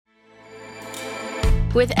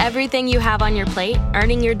With everything you have on your plate,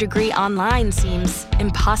 earning your degree online seems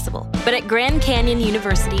impossible. But at Grand Canyon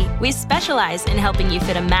University, we specialize in helping you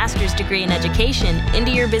fit a master's degree in education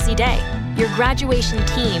into your busy day. Your graduation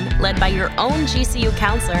team, led by your own GCU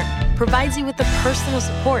counselor, provides you with the personal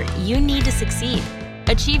support you need to succeed.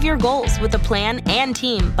 Achieve your goals with a plan and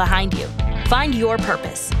team behind you. Find your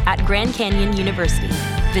purpose at Grand Canyon University.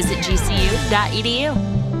 Visit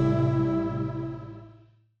gcu.edu.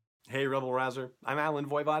 Hey, Rebel Rouser. I'm Alan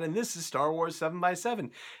Voivod, and this is Star Wars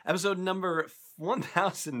 7x7, episode number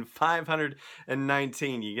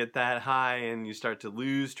 1519. You get that high and you start to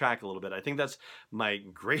lose track a little bit. I think that's my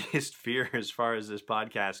greatest fear as far as this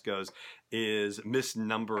podcast goes, is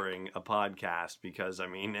misnumbering a podcast, because I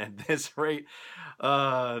mean, at this rate,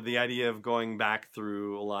 the idea of going back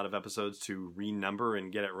through a lot of episodes to renumber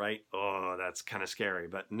and get it right, that's kind of scary.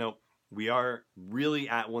 But nope. We are really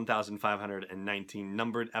at 1,519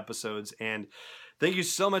 numbered episodes, and thank you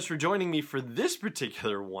so much for joining me for this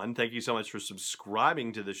particular one. Thank you so much for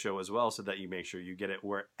subscribing to the show as well, so that you make sure you get it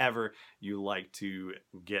wherever you like to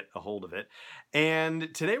get a hold of it.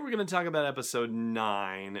 And today we're going to talk about episode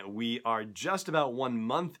 9. We are just about 1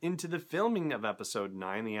 month into the filming of episode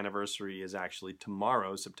 9. The anniversary is actually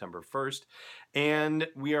tomorrow, September 1st. And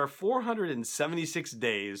we are 476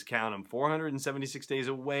 days, count them, 476 days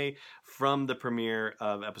away from the premiere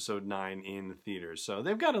of episode 9 in theaters. So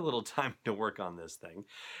they've got a little time to work on this thing.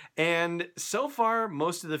 And so far,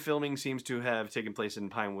 most of the filming seems to have taken place in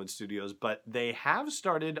Pinewood Studios, but they have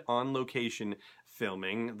started on location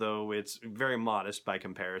filming, though it's very modest by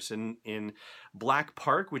comparison, in Black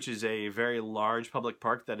Park, which is a very large public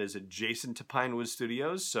park that is adjacent to Pinewood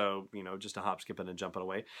Studios, so, you know, just a hop, skip, and a jump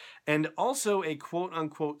away, and also a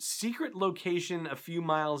quote-unquote secret location a few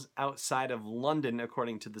miles outside of London,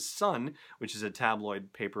 according to The Sun, which is a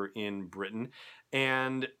tabloid paper in Britain.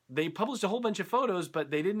 And they published a whole bunch of photos,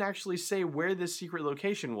 but they didn't actually say where this secret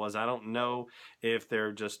location was. I don't know if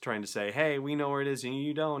they're just trying to say, hey, we know where it is and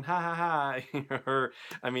you don't, ha ha ha. Or,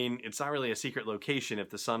 I mean, it's not really a secret location if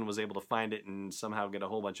the Sun was able to find it and somehow get a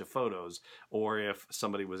whole bunch of photos, or if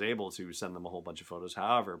somebody was able to send them a whole bunch of photos,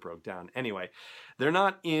 however it broke down. Anyway, they're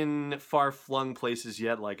not in far-flung places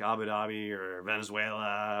yet like Abu Dhabi or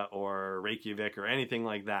Venezuela or Reykjavik or anything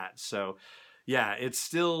like that. So yeah, it's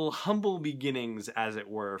still humble beginnings, as it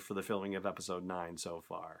were, for the filming of episode 9 so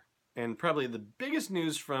far. And probably the biggest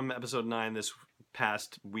news from episode 9 this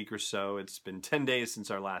past week or so, it's been 10 days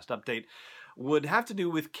since our last update, would have to do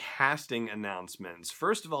with casting announcements.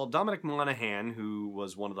 First of all, Dominic Monaghan, who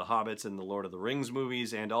was one of the Hobbits in the Lord of the Rings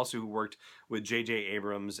movies, and also who worked with J.J.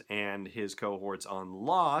 Abrams and his cohorts on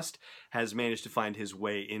Lost, has managed to find his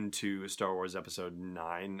way into Star Wars Episode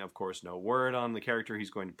 9. Of course, no word on the character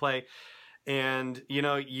he's going to play. And, you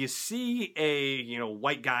know, you see a,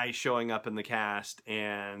 white guy showing up in the cast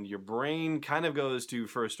and your brain kind of goes to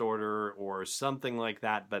First Order or something like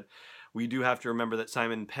that. But we do have to remember that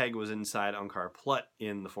Simon Pegg was inside Unkar Plutt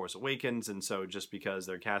in The Force Awakens. And so just because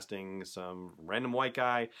they're casting some random white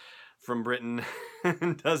guy from Britain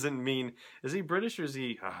doesn't mean, is he British or is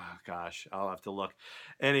he, oh gosh, I'll have to look.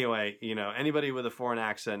 Anyway, anybody with a foreign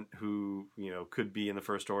accent who, could be in the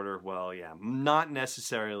First Order, well, yeah, not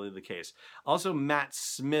necessarily the case. Also, Matt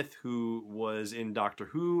Smith, who was in Doctor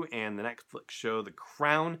Who and the Netflix show The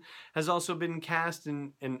Crown, has also been cast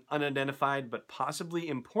in an unidentified but possibly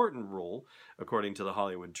important role, according to the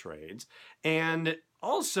Hollywood Trades. And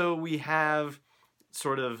also we have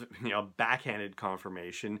sort of, backhanded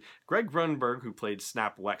confirmation. Greg Grunberg, who played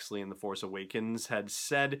Snap Wexley in The Force Awakens, had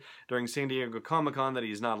said during San Diego Comic-Con that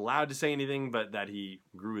he's not allowed to say anything, but that he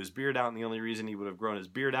grew his beard out, and the only reason he would have grown his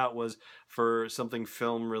beard out was for something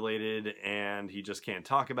film-related, and he just can't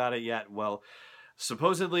talk about it yet. Well,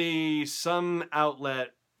 supposedly some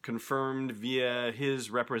outlet confirmed via his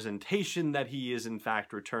representation that he is in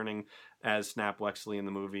fact returning as Snap Wexley in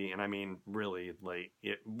the movie. And I mean, really,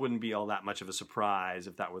 it wouldn't be all that much of a surprise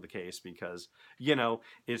if that were the case, because,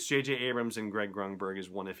 it's J.J. Abrams, and Greg Grunberg is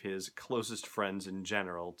one of his closest friends in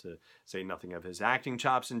general, to say nothing of his acting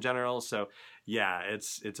chops in general. So yeah,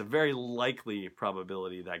 it's a very likely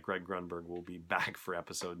probability that Greg Grunberg will be back for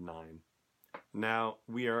episode 9. Now,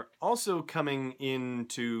 we are also coming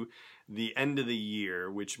into the end of the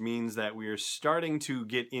year, which means that we are starting to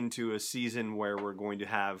get into a season where we're going to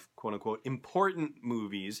have, quote-unquote, important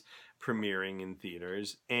movies premiering in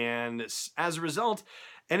theaters. And as a result,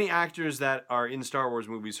 any actors that are in Star Wars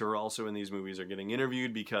movies who are also in these movies are getting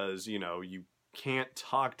interviewed, because, you can't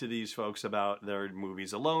talk to these folks about their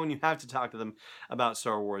movies alone. You have to talk to them about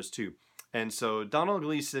Star Wars too. And so Donald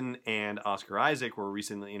Gleason and Oscar Isaac were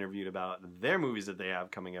recently interviewed about their movies that they have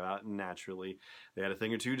coming out, and naturally they had a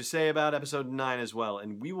thing or two to say about episode 9 as well,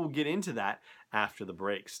 and we will get into that after the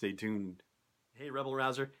break. Stay tuned. Hey, Rebel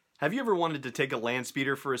Rouser. Have you ever wanted to take a land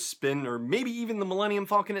speeder for a spin, or maybe even the Millennium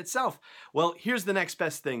Falcon itself? Well, here's the next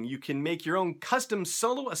best thing. You can make your own custom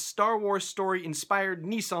Solo a Star Wars story-inspired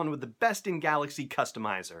Nissan with the best-in-galaxy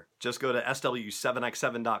customizer. Just go to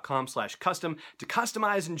sw7x7.com/custom to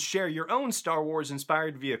customize and share your own Star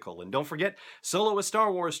Wars-inspired vehicle. And don't forget, Solo a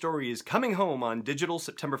Star Wars story is coming home on digital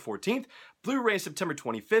September 14th, Blu-ray September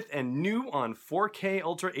 25th, and new on 4K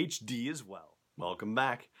Ultra HD as well. Welcome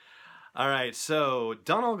back. All right, so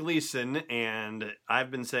Donald Gleason, and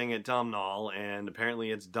I've been saying it Domhnall, and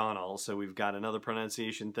apparently it's Donald, so we've got another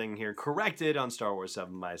pronunciation thing here corrected on Star Wars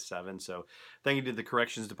 7x7, so thank you to the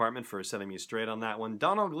corrections department for setting me straight on that one.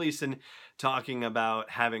 Donald Gleason talking about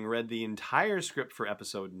having read the entire script for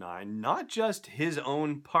episode 9, not just his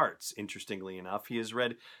own parts, interestingly enough. He has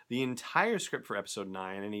read the entire script for episode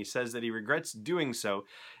 9, and he says that he regrets doing so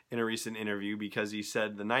in a recent interview because he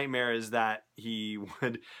said the nightmare is that he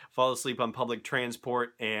would fall asleep on public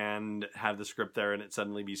transport and have the script there and it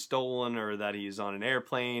suddenly be stolen, or that he's on an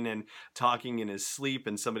airplane and talking in his sleep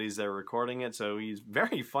and somebody's there recording it. So he's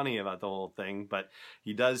very funny about the whole thing, but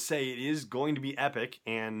he does say it is going to be epic,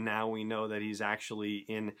 and now we know that he's actually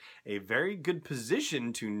in a very good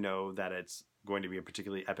position to know that it's going to be a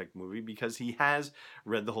particularly epic movie because he has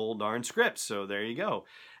read the whole darn script. So there you go.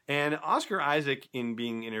 And Oscar Isaac, in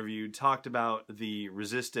being interviewed, talked about the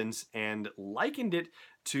resistance and likened it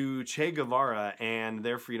to Che Guevara and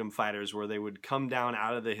their freedom fighters, where they would come down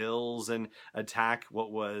out of the hills and attack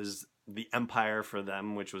what was the empire for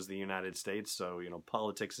them, which was the United States. So, you know,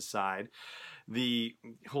 politics aside, the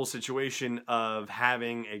whole situation of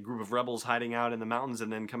having a group of rebels hiding out in the mountains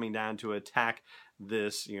and then coming down to attack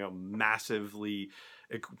this, you know, massively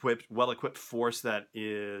equipped, well-equipped force that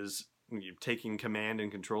is taking command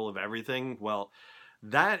and control of everything. Well,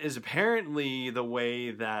 that is apparently the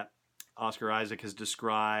way that Oscar Isaac has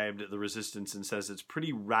described the resistance, and says it's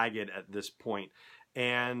pretty ragged at this point.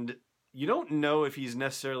 And you don't know if he's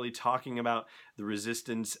necessarily talking about the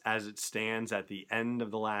resistance as it stands at the end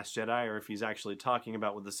of The Last Jedi, or if he's actually talking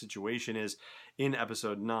about what the situation is in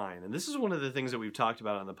episode 9. And this is one of the things that we've talked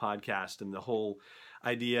about on the podcast, and the whole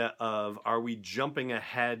idea of, are we jumping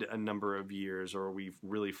ahead a number of years, or are we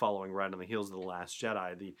really following right on the heels of The Last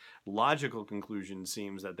Jedi? The logical conclusion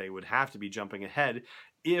seems that they would have to be jumping ahead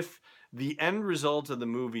if the end result of the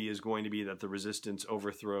movie is going to be that the resistance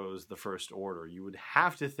overthrows the First Order. You would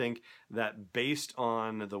have to think that based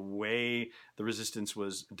on the way the resistance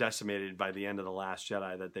was decimated by the end of The Last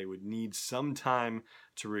Jedi, that they would need some time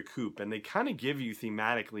to recoup. And they kind of give you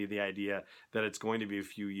thematically the idea that it's going to be a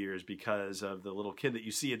few years because of the little kid that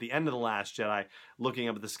you see at the end of The Last Jedi looking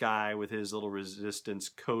up at the sky with his little resistance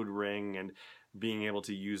code ring and being able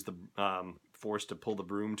to use the force to pull the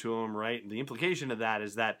broom to him, right? The implication of that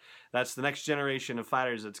is that that's the next generation of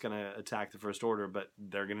fighters that's going to attack the First Order, but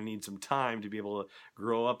they're going to need some time to be able to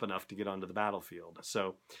grow up enough to get onto the battlefield.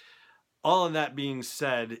 So all of that being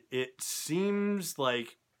said, it seems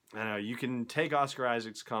like, I don't know, you can take Oscar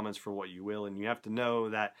Isaac's comments for what you will, and you have to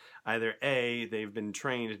know that either A, they've been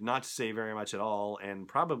trained not to say very much at all, and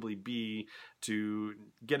probably B, to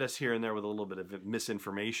get us here and there with a little bit of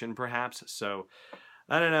misinformation perhaps. So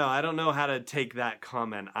I don't know. I don't know how to take that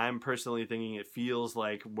comment. I'm personally thinking it feels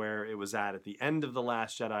like where it was at the end of The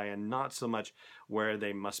Last Jedi, and not so much where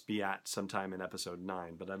they must be at sometime in episode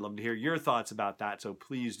 9. But I'd love to hear your thoughts about that, so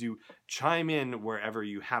please do chime in wherever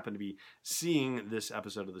you happen to be seeing this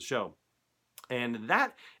episode of the show. And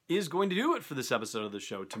that is going to do it for this episode of the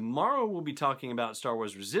show. Tomorrow we'll be talking about Star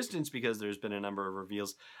Wars Resistance, because there's been a number of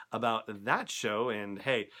reveals about that show. And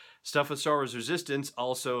hey, stuff with Star Wars Resistance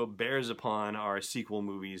also bears upon our sequel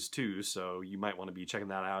movies too, so you might want to be checking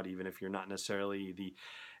that out even if you're not necessarily the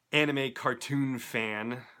anime cartoon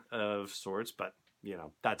fan of sorts. But you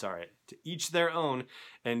know, that's all right. To each their own,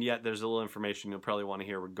 and yet there's a little information you'll probably want to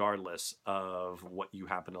hear regardless of what you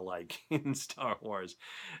happen to like in Star Wars.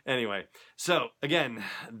 Anyway, so again,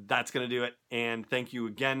 that's going to do it, and thank you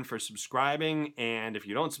again for subscribing, and if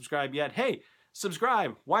you don't subscribe yet, hey,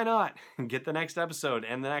 subscribe. Why not? Get the next episode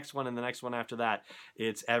and the next one and the next one after that.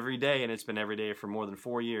 It's every day, and it's been every day for more than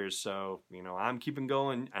 4 years. So, you know, I'm keeping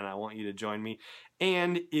going, and I want you to join me.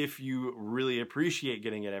 And if you really appreciate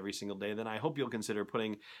getting it every single day, then I hope you'll consider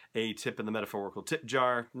putting a tip in the metaphorical tip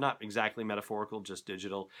jar. Not exactly metaphorical, just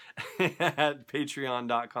digital, at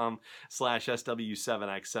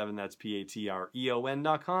patreon.com/SW7X7. That's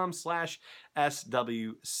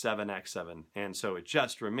patreon.com/SW7X7. And so it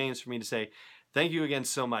just remains for me to say Thank you again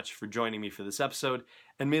so much for joining me for this episode,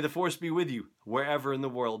 and may the Force be with you wherever in the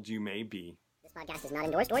world you may be. This podcast is not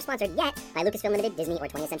endorsed or sponsored yet by Lucasfilm Limited, Disney, or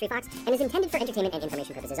 20th Century Fox, and is intended for entertainment and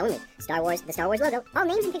information purposes only. Star Wars, the Star Wars logo, all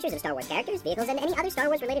names and pictures of Star Wars characters, vehicles, and any other Star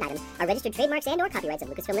Wars-related items are registered trademarks and/or copyrights of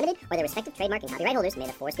Lucasfilm Limited or their respective trademark and copyright holders. May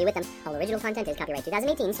the Force be with them. All original content is copyright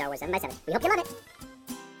 2018 Star Wars 7x7. We hope you love it.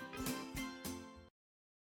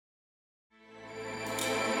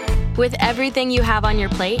 With everything you have on your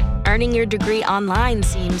plate, earning your degree online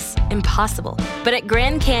seems impossible. But at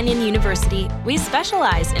Grand Canyon University, we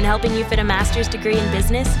specialize in helping you fit a master's degree in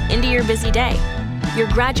business into your busy day. Your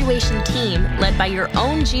graduation team, led by your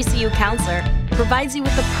own GCU counselor, provides you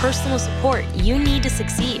with the personal support you need to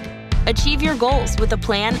succeed. Achieve your goals with a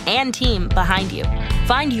plan and team behind you.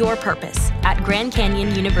 Find your purpose at Grand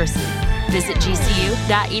Canyon University. Visit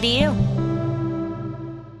gcu.edu.